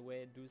happy with the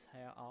way those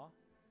hair are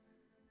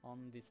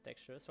on this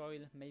texture, so I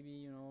will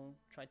maybe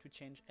try to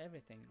change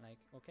everything. Like,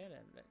 okay,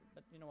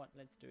 but you know what,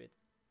 let's do it.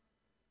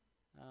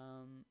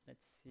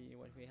 Let's see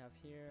what we have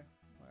here.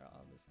 Where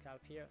are the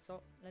scalp here?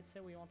 So let's say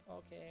we want,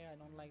 okay, I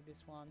don't like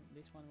this one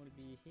will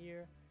be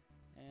here,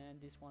 and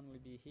this one will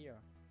be here.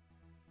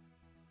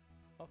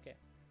 Okay,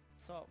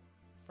 so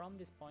from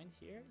this point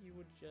here you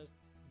would just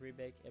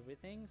rebake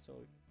everything, so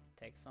it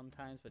takes some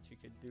time, but you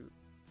could do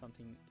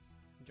something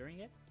during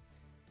it.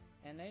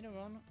 And later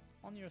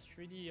on your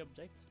 3D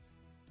object,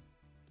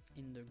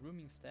 in the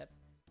grooming step,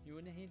 you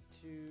will need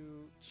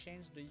to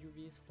change the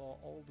UVs for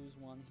all those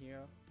one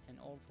here and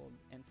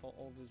for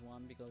all those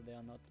one, because they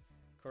are not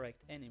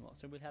correct anymore.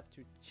 So we'll have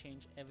to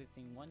change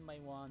everything one by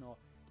one, or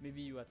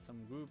maybe you had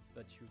some group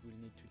but you will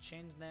need to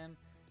change them.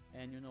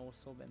 And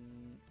also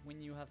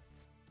when you have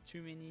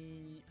too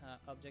many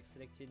objects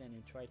selected and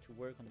you try to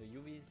work on the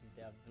UVs, if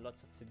they have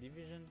lots of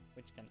subdivision,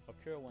 which can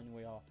occur when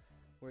we are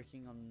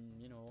working on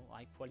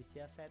high quality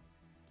asset,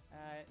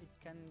 it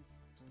can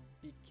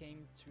it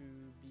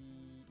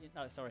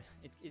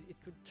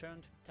could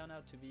turn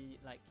out to be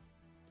like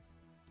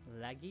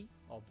laggy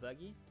or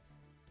buggy.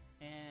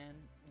 And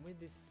with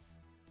this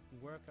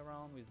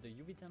workaround with the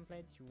UV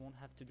template, you won't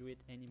have to do it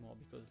anymore,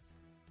 because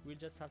we'll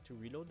just have to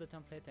reload the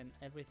template and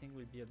everything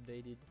will be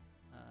updated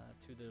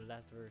to the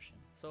last version.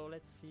 So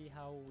let's see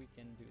how we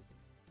can do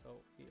this.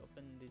 So we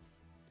open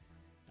this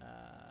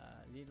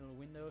little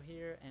window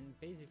here, and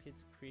basically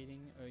it's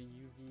creating a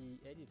UV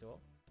editor,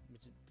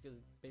 because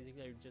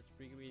basically I just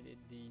recreated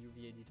the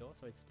UV editor,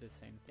 so it's the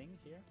same thing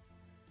here.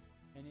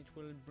 and it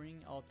will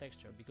bring our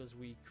texture because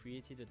we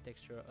created a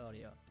texture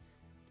earlier.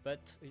 But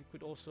you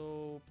could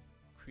also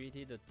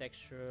created a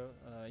texture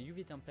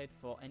UV template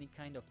for any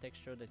kind of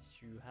texture that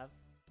you have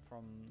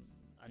from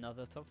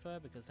another software,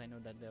 because I know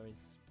that there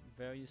is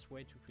various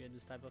way to create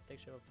this type of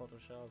texture,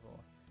 Photoshop or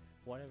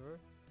whatever.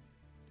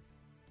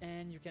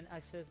 And you can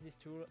access this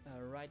tool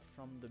right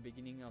from the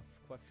beginning of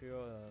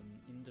Coiffure.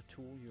 In the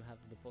tool you have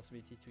the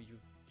possibility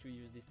to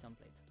use this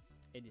template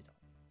editor.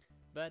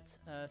 But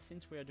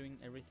since we are doing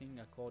everything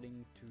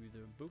according to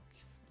the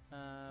books,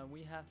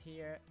 we have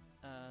here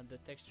the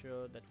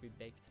texture that we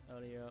baked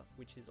earlier,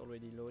 which is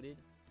already loaded,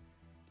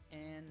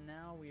 and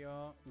now we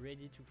are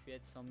ready to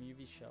create some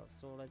UV shells.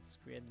 So let's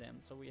create them.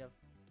 So we have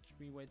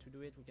three ways to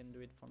do it. We can do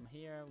it from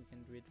here, we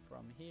can do it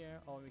from here,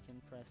 or we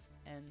can press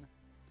N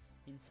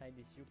inside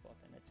this viewport.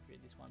 And let's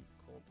create this one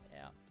called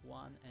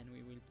R1, and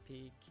we will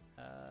pick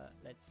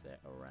let's say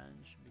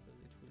orange, because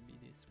it will be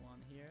this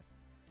one here.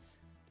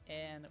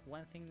 And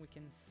one thing we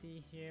can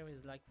see here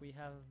is like we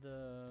have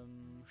the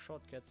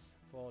shortcuts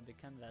for the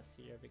canvas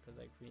here, because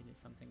I created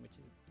something which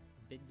is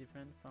a bit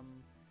different from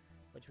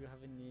what you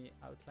have in the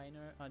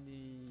outliner, on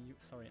the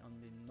on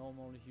the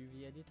normal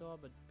UV editor.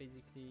 But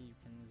basically you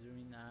can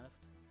zoom in out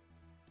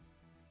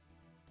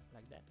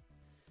like that.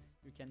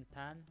 You can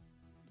pan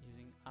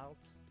using Alt.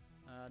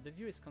 The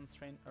view is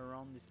constrained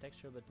around this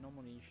texture, but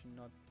normally you should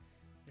not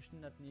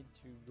need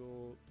to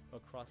go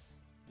across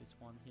this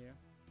one here.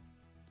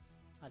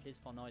 At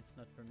least for now it's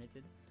not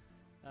permitted.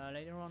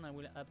 Later on I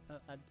will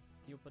add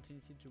the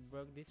opportunity to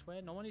work this way.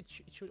 Normally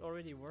it should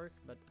already work,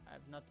 but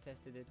I've not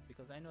tested it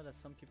because I know that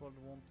some people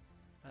won't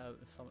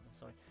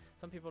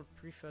some people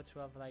prefer to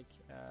have like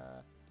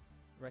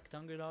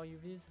rectangular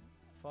UVs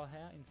for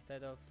hair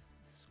instead of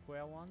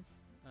square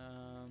ones.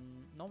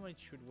 Normally it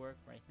should work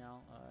right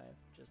now. I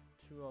have just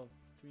 2 or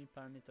 3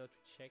 parameters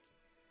to check,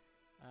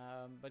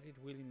 but it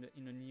will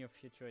in the near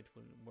future. It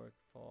will work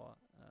for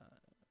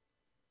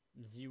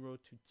 0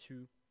 to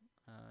 2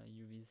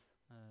 UVs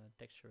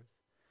textures.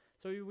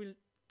 So you will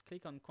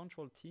click on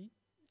Ctrl T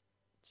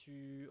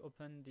to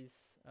open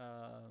this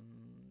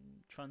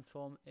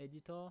transform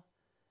editor,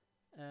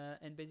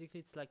 and basically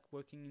it's like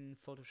working in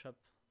Photoshop.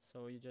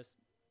 So you just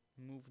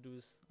move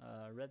those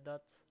red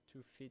dots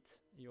to fit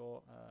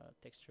your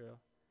texture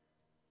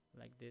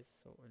like this.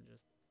 So we'll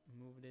just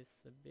move this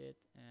a bit,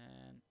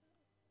 and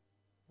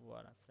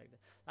voila, like that.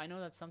 I know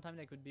that sometimes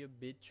it could be a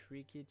bit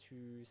tricky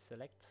to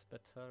select,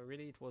 but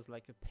really it was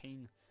like a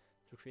pain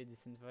to create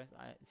this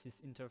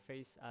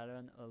interface. I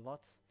learned a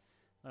lot.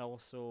 I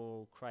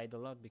also cried a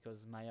lot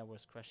because Maya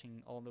was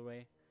crashing all the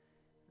way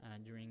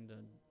during the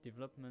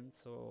development.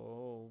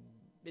 So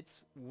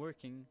it's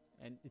working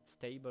and it's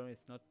stable,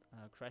 it's not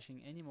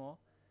crashing anymore.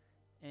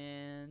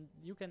 And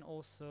you can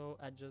also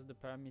adjust the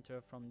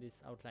parameter from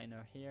this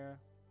outliner here,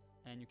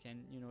 and you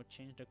can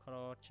change the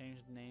color, change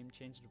the name,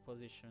 change the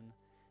position,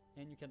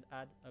 and you can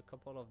add a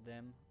couple of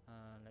them.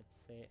 Let's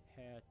say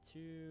hair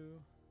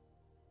 2,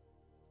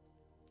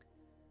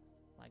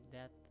 like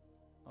that.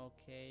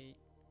 Okay,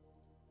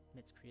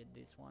 let's create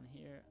this one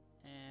here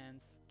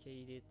and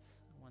scale it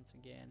once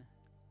again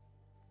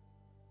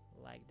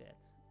like that.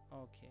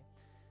 Okay,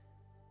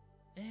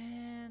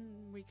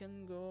 and we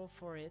can go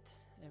for it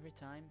every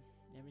time,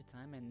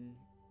 and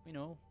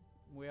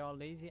we are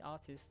lazy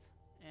artists,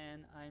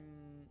 and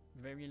I'm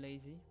very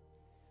lazy,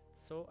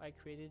 so I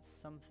created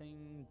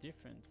something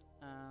different.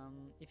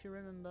 If you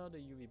remember the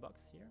UV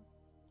box here,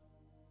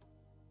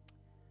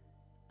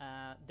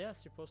 they are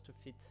supposed to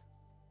fit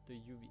the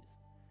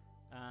UVs.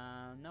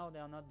 Now they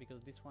are not,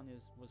 because this one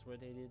was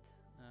rotated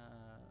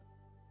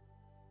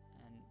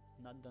and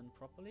not done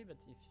properly, but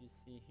if you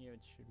see here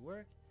it should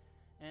work.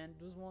 And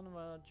those one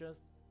were just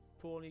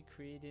poorly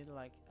created,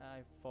 like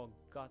I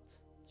forgot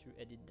to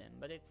edit them,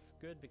 but it's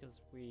good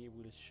because we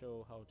will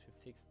show how to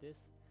fix this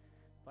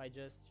by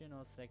just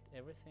select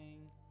everything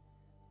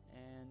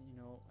and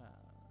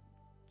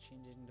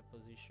changing the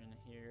position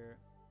here.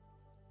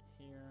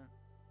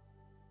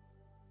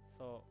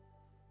 So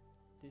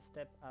this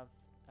step has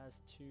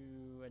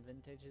 2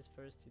 advantages.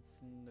 First, it's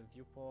in the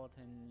viewport,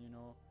 and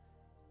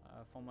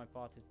for my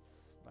part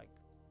it's like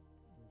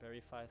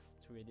very fast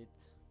to edit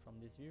from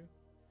this view.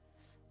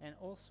 And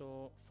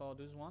also for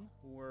those one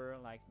who were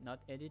like not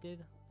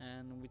edited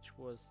and which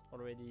was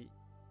already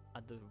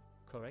at the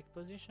correct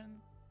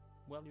position,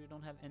 well, you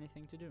don't have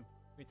anything to do.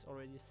 It's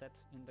already set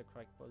in the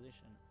correct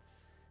position.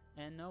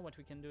 And now what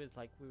we can do is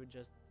like we would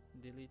just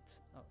delete.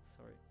 Oh,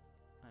 sorry,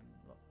 I'm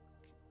locked.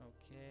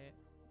 Okay,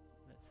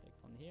 let's select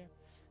from here,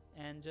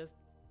 and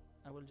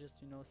I will just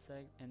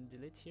select and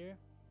delete here.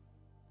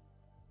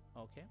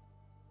 Okay.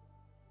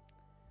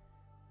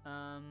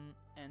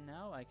 And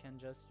now I can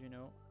just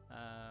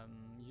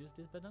use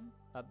this button,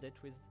 update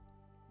with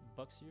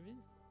box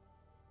UVs,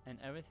 and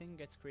everything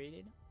gets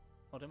created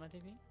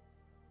automatically.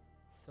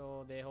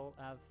 So they all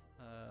have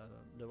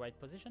the right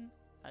position.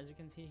 As you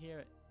can see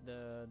here,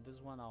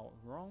 this one are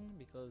wrong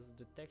because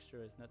the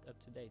texture is not up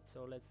to date.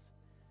 So let's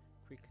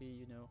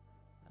quickly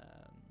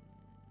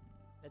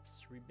let's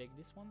rebake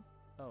this one.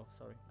 Oh,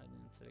 sorry, I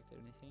didn't select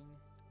anything.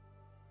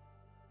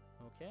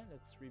 Okay,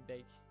 let's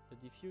rebake the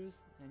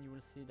diffuse, and you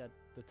will see that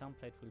the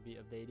template will be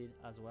updated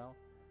as well.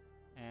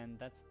 And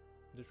that's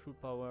the true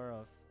power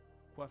of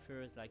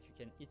Coiffures. Like, you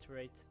can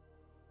iterate,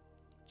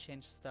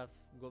 change stuff,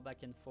 go back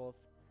and forth,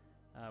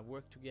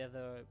 work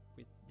together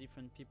with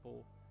different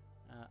people,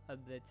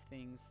 update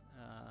things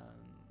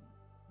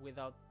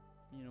without,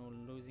 you know,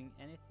 losing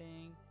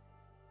anything.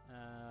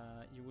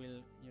 You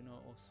will, you know,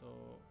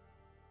 also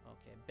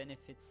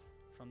benefits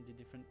from the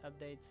different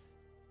updates,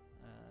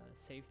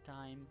 save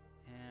time,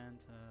 and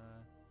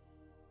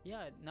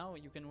yeah, now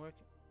you can work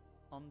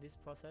on this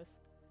process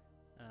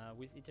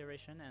with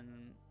iteration, and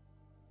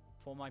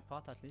for my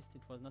part at least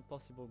it was not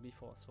possible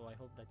before, so I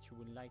hope that you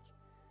will like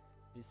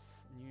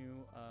this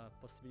new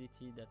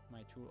possibility that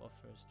my tool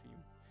offers to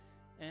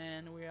you.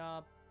 And we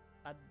are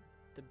at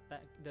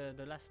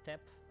the last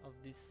step of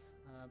this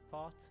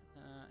part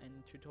and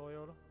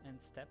tutorial and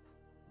step,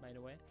 by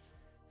the way.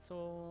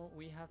 So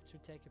we have to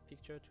take a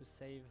picture to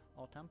save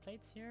our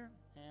templates here,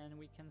 and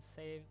we can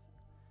save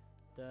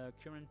the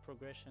current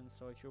progression.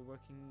 So if you're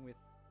working with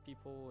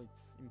people,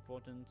 it's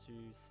important to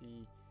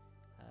see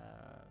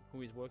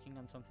who is working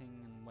on something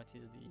and what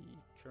is the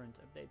current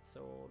update.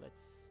 So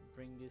let's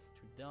bring this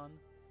to done,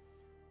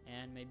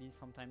 and maybe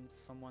sometimes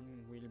someone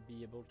will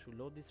be able to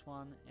load this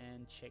one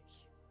and check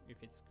if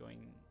it's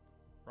going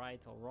right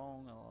or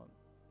wrong, or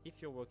if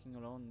you're working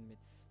alone,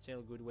 it's still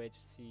a good way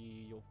to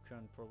see your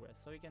current progress.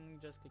 So you can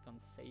just click on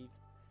save,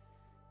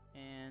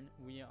 and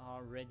we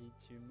are ready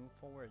to move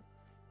forward.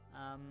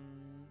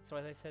 So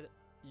as I said,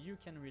 you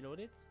can reload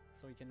it,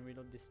 so you can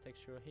reload this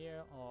texture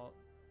here or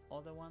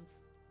other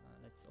ones.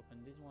 Let's open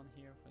this one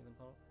here, for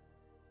example,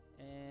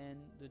 and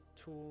the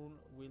tool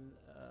will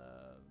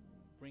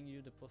bring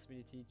you the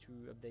possibility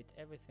to update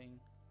everything.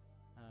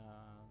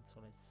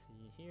 So let's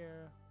see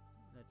here,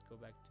 let's go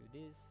back to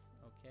this.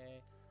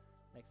 Okay,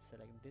 let's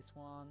select this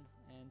one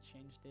and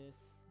change this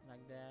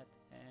like that,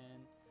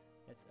 and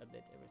let's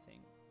update everything,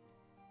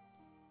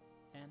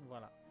 and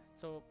voila.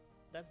 So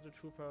that's the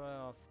true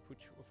power of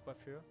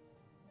Coiffure.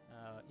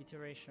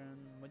 Iteration,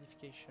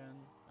 modification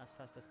as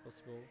fast as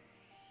possible,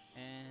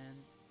 and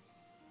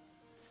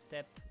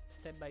step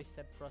by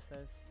step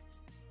process,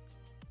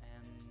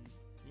 and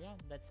yeah,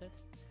 that's it.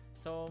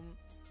 So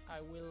I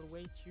will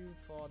wait you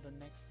for the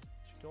next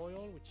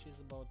tutorial, which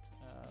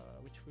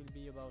will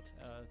be about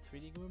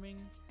 3D grooming.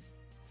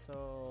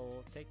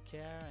 So take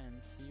care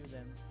and see you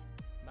then.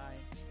 Bye.